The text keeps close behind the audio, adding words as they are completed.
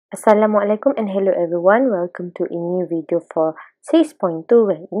Assalamualaikum and hello everyone. Welcome to a new video for 6.2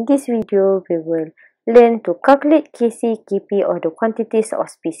 where in this video we will learn to calculate Kc, Kp or the quantities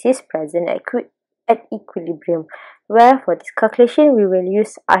of species present at equilibrium, where for this calculation we will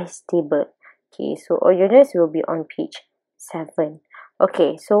use ice table. Okay, so all units will be on page 7.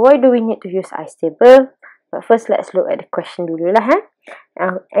 Okay, so why do we need to use ice table? But first let's look at the question dulu lah.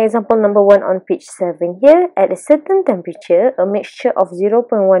 Example number 1 on page 7 here. At a certain temperature, a mixture of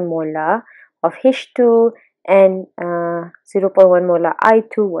 0.1 molar of H2 and 0.1 molar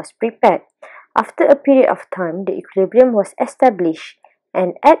I2 was prepared. After a period of time, the equilibrium was established,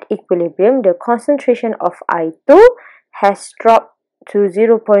 and at equilibrium, the concentration of I2 has dropped to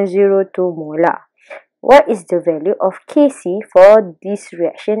 0.02 molar. What is the value of Kc for this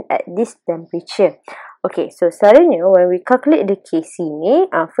reaction at this temperature? Okay, so selalunya when we calculate the Kc ni,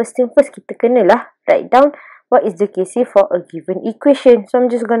 first thing first kita kenalah write down what is the Kc for a given equation. So I'm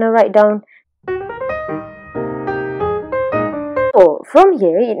just gonna write down. So from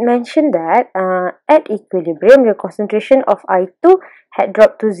here it mentioned that at equilibrium the concentration of I2 had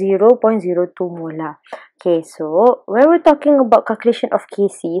dropped to 0.02 molar. Okay, so when we're talking about calculation of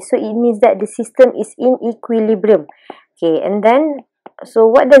Kc, so it means that the system is in equilibrium. Okay, and then so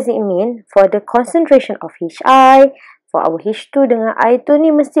what does it mean? For the concentration of Hi, for our H2 dengan I2 ni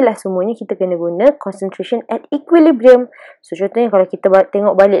mestilah semuanya kita kena guna concentration at equilibrium. So contohnya kalau kita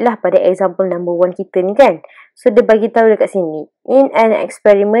tengok baliklah pada example number 1 kita ni kan. So dia bagi tahu dekat sini, in an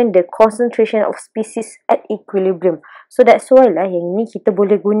experiment the concentration of species at equilibrium. So that's why lah yang ni kita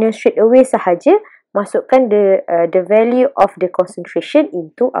boleh guna straight away sahaja, masukkan the value of the concentration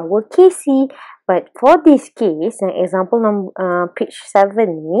into our Kc. But for this case, yang example page 7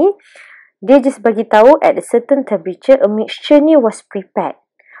 ni, dia just bagi tahu at a certain temperature a mixture ni was prepared.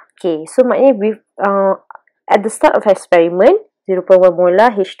 Okay, so maknanya at the start of experiment 0.1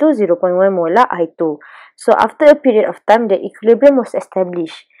 molar H2, 0.1 molar I2. So after a period of time the equilibrium was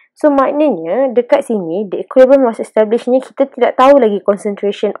established. So maknanya dekat sini the equilibrium was established ni kita tidak tahu lagi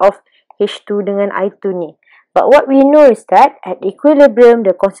concentration of H2 dengan I2 ni. But what we know is that at equilibrium,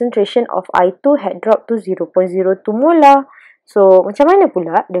 the concentration of I2 had dropped to 0.02 molar. So, macam mana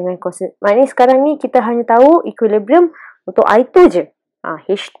pula dengan maknanya sekarang ni kita hanya tahu equilibrium untuk I2 je.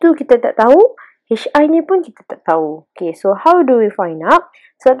 H2 kita tak tahu, Hi ni pun kita tak tahu. Okay, so how do we find out?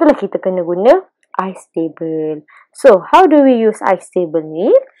 So, itulah kita kena guna ice table. So, how do we use ice table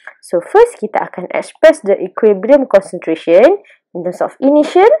ni? So, first kita akan express the equilibrium concentration in terms of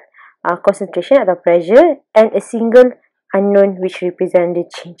initial, concentration atau pressure and a single unknown which represent the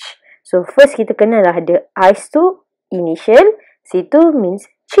change. So first kita kenalah the ice tu initial, C2 means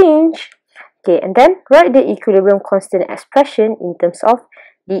change. Okay, and then write the equilibrium constant expression in terms of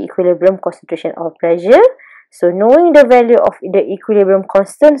the equilibrium concentration or pressure. So knowing the value of the equilibrium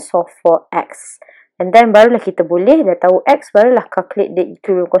constant, solve for X. And then barulah kita boleh dah tahu X, barulah calculate the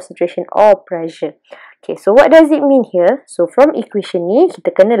equilibrium concentration or pressure. Okay, so what does it mean here? So from equation ni, kita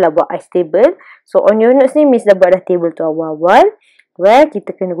kenalah buat ice table. So on your notes ni, Miss dah buat dah table tu awal-awal, where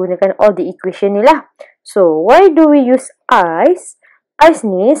kita kena gunakan all the equation ni lah. So why do we use ice? Ice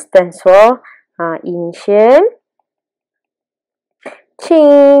ni stands for initial,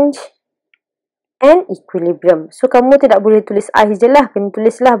 change, and equilibrium. So kamu tidak boleh tulis ice je lah, kena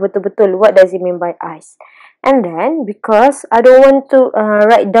tulislah betul-betul what does it mean by ice. And then because I don't want to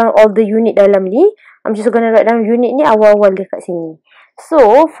write down all the unit dalam ni, I'm just gonna write down unit ni awal-awal dekat sini.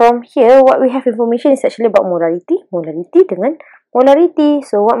 So from here what we have information is actually about molarity dengan molarity.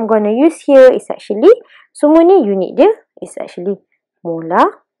 So what I'm gonna use here is actually semua ni unit dia is actually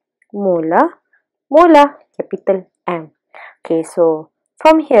molar, capital M. Okay, so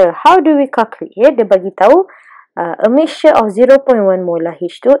from here, how do we calculate? Here, dia bagi tahu a mixture of 0.1 molar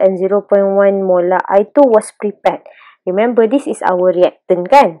H2 and 0.1 molar I2 was prepared. Remember, this is our reactant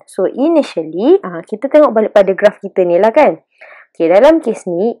kan? So, initially, kita tengok balik pada graph kita ni lah kan? Okay, dalam case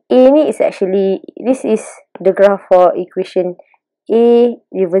ni, A ni is actually, this is the graph for equation A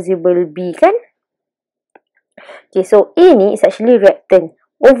reversible B kan? Okay, so A ni is actually reactant.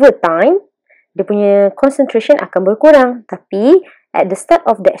 Over time, dia punya concentration akan berkurang. Tapi, at the start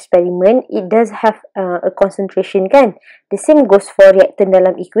of the experiment, it does have a concentration kan? The same goes for reactant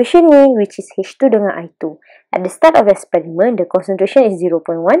dalam equation ni, which is H2 dengan I2. At the start of the experiment, the concentration is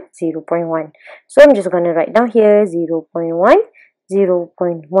 0.1. So, I'm just going to write down here 0.1.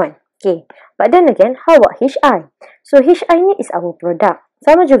 Okay, but then again, how about Hi? So, Hi ni is our product.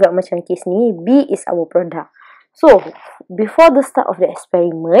 Sama juga macam case ni, B is our product. So, before the start of the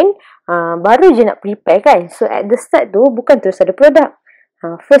experiment, baru je nak prepare kan. So, at the start tu, bukan terus ada produk.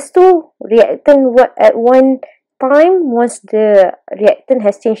 First tu, reactant at one time once the reactant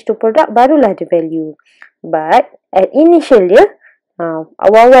has changed to product, barulah the value. But at initial dia,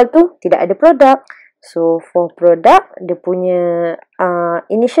 awal-awal tu tidak ada product. So for product, dia punya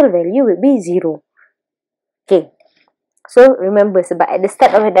initial value will be 0. Okay. So remember, sebab at the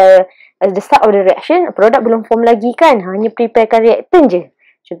start of the reaction, product belum form lagi kan, hanya preparekan reactant je.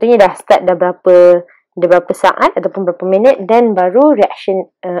 Contohnya dah start dah berapa saat ataupun berapa minit, dan baru reaction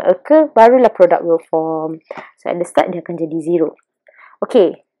occur, barulah product will form. So at the start dia akan jadi 0.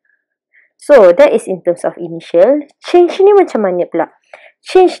 Okay. So that is in terms of initial. Change ni macam mana pula?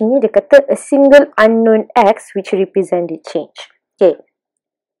 Change ni dia kata a single unknown x which represent the change. Okay.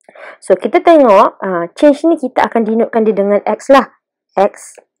 So kita tengok change ni kita akan denotekan dia dengan x lah.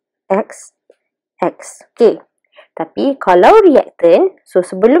 X. Okay. Tapi kalau reactant, so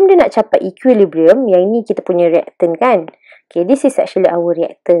sebelum dia nak capai equilibrium, yang ini kita punya reactant kan. Okay, this is actually our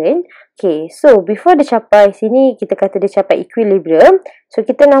reactant. Okay, so before dia capai sini, kita kata dia capai equilibrium. So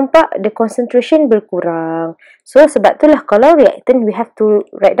kita nampak the concentration berkurang. So sebab itulah kalau reactant, we have to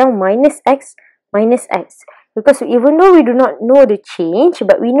write down minus x. Because even though we do not know the change,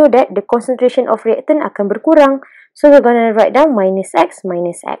 but we know that the concentration of reactant akan berkurang. So we're gonna write down minus x.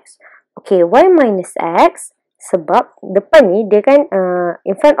 Okay, why minus x? Sebab depan ni dia kan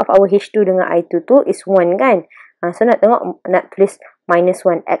in front of our H2 dengan I2 tu is 1 kan. So nak tulis minus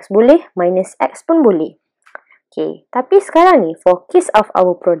 1x boleh, minus x pun boleh. Okay, tapi sekarang ni for case of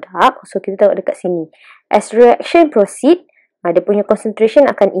our product, so kita tengok dekat sini. As reaction proceed, dia punya concentration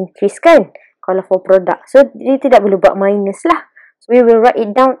akan increase kan. Kalau for product, so dia tidak boleh buat minus lah. So we will write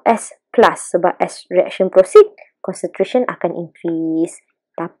it down as plus, sebab as reaction proceed, concentration akan increase.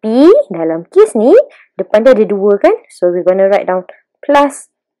 Tapi dalam case ni, depan dia ada 2 kan? So we're gonna write down plus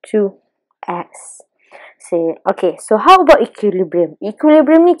 2x. Okay, so how about equilibrium?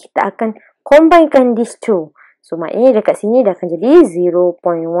 Equilibrium ni kita akan combinekan these two. So maknanya dekat sini dah akan jadi 0.1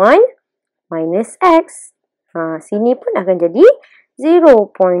 minus x. Sini pun akan jadi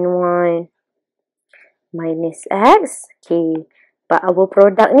 0.1 minus x. Okay, but our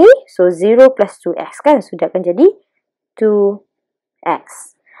product ni, so 0 plus 2x kan? So dia akan jadi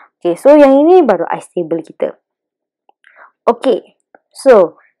 2x. Okay, so yang ini baru I stable kita. Okay,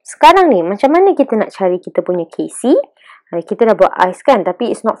 so sekarang ni macam mana kita nak cari kita punya Kc? Kita dah buat ice kan,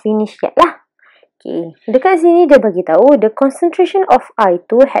 tapi it's not finished yet lah. Okay, dekat sini dia bagi tahu the concentration of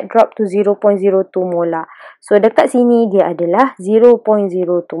I2 had dropped to 0.02 molar. So dekat sini dia adalah 0.02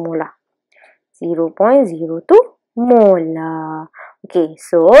 molar. 0.02 molar. Okay,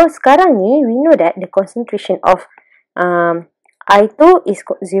 so sekarang ni we know that the concentration of I2 is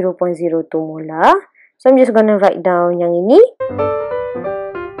 0.02 molar. So I'm just gonna write down yang ini.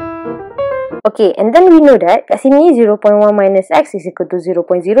 Okay, and then we know that kat sini 0.1 minus x is equal to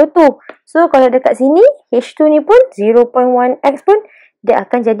 0.02. So kalau dekat sini H2 ni pun 0.1x pun dia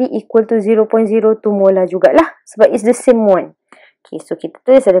akan jadi equal to 0.02 molar jugalah, sebab it's the same one. Okay, so kita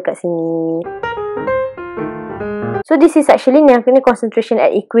tulis dekat sini. So this is actually yang ni concentration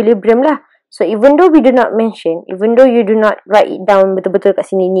at equilibrium lah. So even though we do not mention, even though you do not write it down betul-betul kat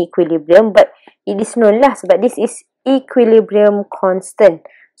sini ni equilibrium, but it is known lah sebab this is equilibrium constant.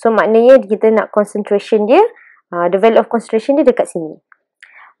 So maknanya kita nak concentration dia, the value of concentration dia dekat sini.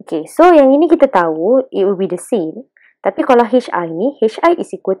 Okay, so yang ini kita tahu it will be the same. Tapi kalau HI ni, HI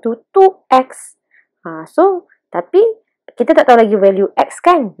is equal to 2x. So tapi kita tak tahu lagi value x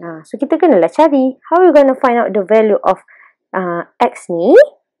kan. So kita kenalah cari how we gonna find out the value of x ni.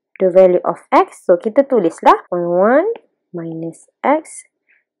 The value of x, so kita tulislah 0.1 minus x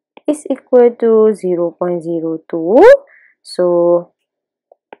is equal to 0.02. So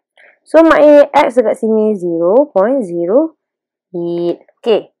maknanya x dekat sini 0.08.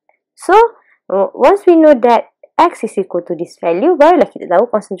 Okay, so once we know that x is equal to this value, barulah kita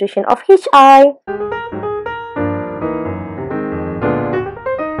tahu concentration of HI.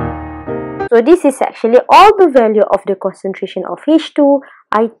 So this is actually all the value of the concentration of H2,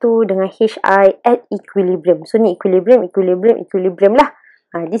 I2 dengan HI at equilibrium. So ni equilibrium lah.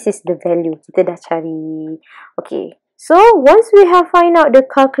 This is the value kita dah cari. Okay, so once we have find out the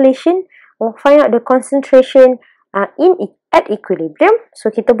calculation or find out the concentration at equilibrium,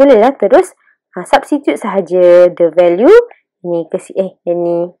 so kita bolehlah terus substitute sahaja the value. Ni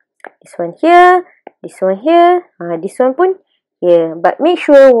ini this one here, this one here, this one pun. Yeah, but make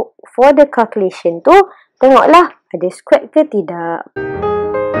sure for the calculation tu, tengoklah ada square ke tidak.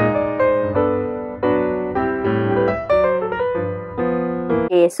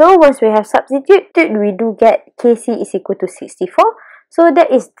 Okay, so once we have substituted, we do get Kc is equal to 64. So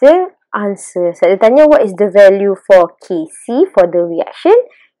that is the answer. So dia tanya what is the value for Kc for the reaction.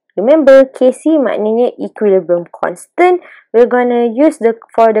 Remember, Kc maknanya equilibrium constant. We're gonna use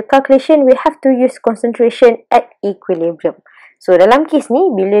for the calculation, we have to use concentration at equilibrium. So, dalam kes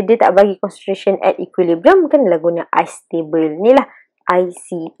ni, bila dia tak bagi concentration at equilibrium, kena guna ice table. Ni lah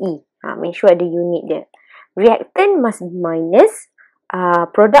ICE. Make sure ada unit dia. Reactant must minus,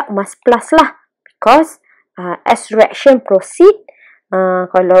 product must plus lah. Because as reaction proceed,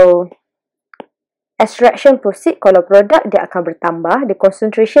 kalau produk dia akan bertambah, the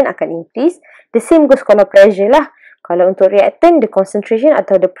concentration akan increase. The same goes kalau pressure lah. Kalau untuk reactant, the concentration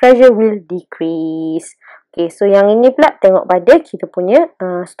atau the pressure will decrease. Okay, so yang ini pula tengok pada kita punya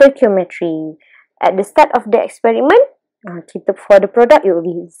stoichiometry. At the start of the experiment, for the product it will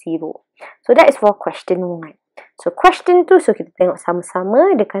be 0. So that is for question 1. So question 2, so kita tengok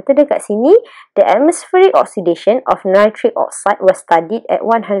sama-sama. Dia kata dekat sini, the atmospheric oxidation of nitric oxide was studied at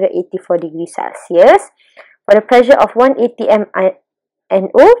 184 degrees Celsius for the pressure of 180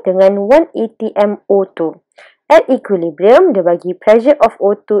 NO dengan 180 O2. At equilibrium, dia bagi pressure of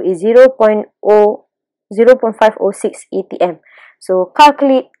O2 is 0.506 atm. So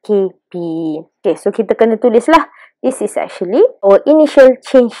calculate Kp. Okay, so kita kena tulislah. This is actually our initial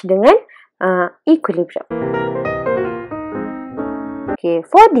change dengan equilibrium. Okay,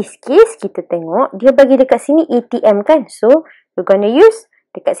 for this case, kita tengok, dia bagi dekat sini ATM kan. So, we're gonna use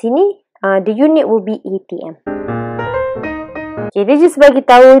dekat sini, the unit will be ATM. Okay, dia just bagi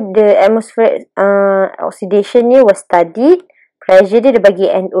tahu the atmospheric oxidation ni was studied. Pressure dia bagi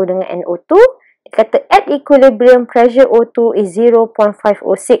NO dengan NO2. Dia kata at equilibrium, pressure O2 is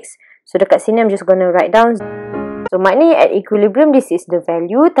 0.506. So, dekat sini, I'm just gonna write down. So, maknanya at equilibrium, this is the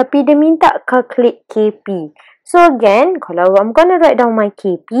value. Tapi dia minta calculate Kp. So again, kalau I'm gonna write down my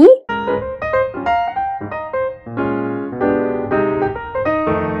Kp,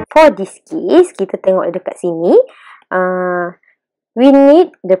 for this case, kita tengok dekat sini, we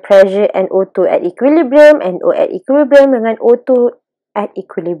need the pressure NO2 at equilibrium, NO at equilibrium dengan O2 at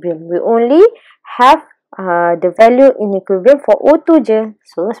equilibrium. We only have the value in equilibrium for O2 je.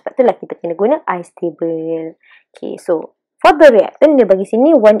 So sebab itulah kita kena guna ice table. Okay, so for the reactant, dia bagi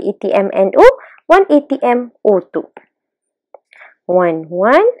sini 180 NO, 180 O2. 1,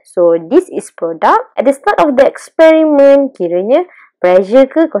 1. So, this is product. At the start of the experiment, kiranya pressure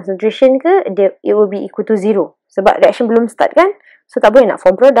ke, concentration ke, it will be equal to 0. Sebab reaction belum start kan? So, tak boleh nak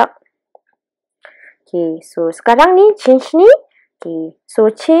form product. Okay, so sekarang ni, change ni. Okay,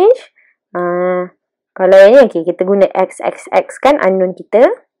 so change. Kalau yang ni, okay, kita guna X, X, X kan, unknown kita.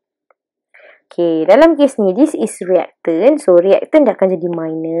 Okay, dalam case ni, this is reactant. So, reactant dah akan jadi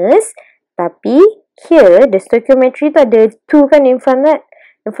minus. Tapi, here, the stoichiometry tu ada 2 kan in front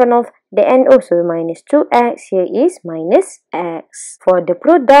of the NO. So, minus 2x. Here is minus x. For the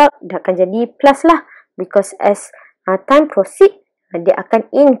product, dah akan jadi plus lah. Because as time proceed, dia akan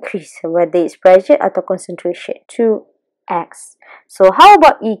increase. Whether it's pressure atau concentration. 2x. So, how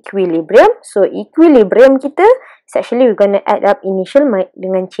about equilibrium? So, equilibrium kita, is actually we're gonna add up initial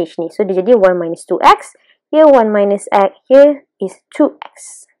dengan change ni. So, dia jadi 1 minus 2x. Here, 1 minus x. Here is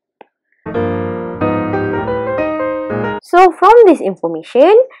 2x. So, from this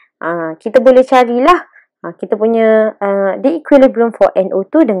information, kita boleh carilah kita punya the equilibrium for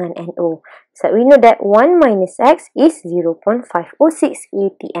NO2 dengan NO. So, we know that 1 minus x is 0.506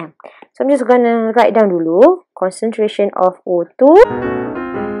 atm. So, I'm just gonna write down dulu concentration of O2.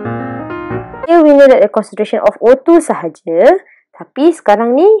 Here, we know that the concentration of O2 sahaja. Tapi,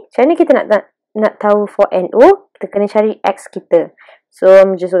 sekarang ni, macam mana kita nak tahu for NO? Kita kena cari x kita. So,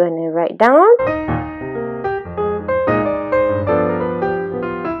 I'm just gonna write down.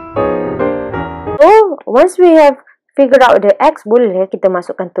 So, once we have figured out the X, boleh kita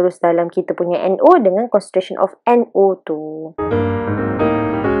masukkan terus dalam kita punya NO dengan concentration of NO2.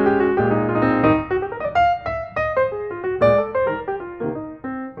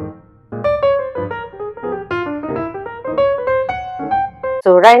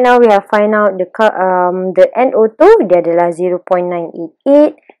 So, right now we have find out the NO2, dia adalah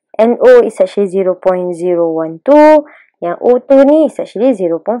 0.988. NO is actually 0.012. Yang O2 ni is actually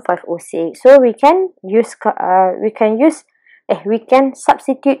 0.506. So, we can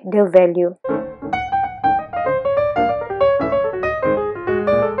substitute the value.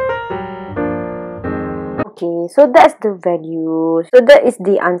 Okay, so that's the value. So, that is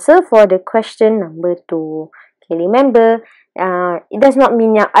the answer for the question number 2. Okay, remember, it does not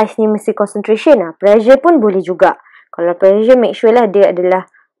mean yang ice ni mesti concentration lah. Pressure pun boleh juga. Kalau pressure, make sure lah dia adalah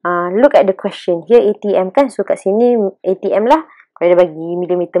look at the question. Here ATM kan. So kat sini ATM lah. Kalau dia bagi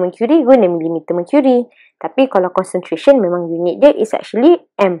millimeter mercury, guna millimeter mercury. Tapi kalau concentration, memang unit dia is actually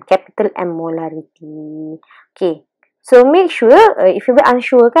M. Capital M molarity. Okay. So make sure if you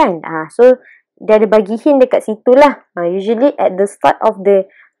unsure kan, so dia ada bagi hint dekat situ lah. Usually at the start of the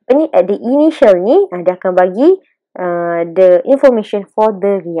at the initial ni, dia akan bagi the information for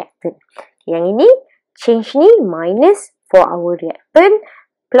the reactant. Yang ini change ni minus for our reactant,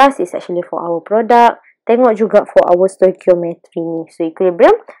 plus is actually for our product. Tengok juga for our stoichiometry ni. So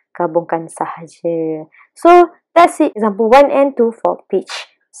equilibrium gabungkan sahaja. So that's it, example 1 and 2 for page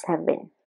 7.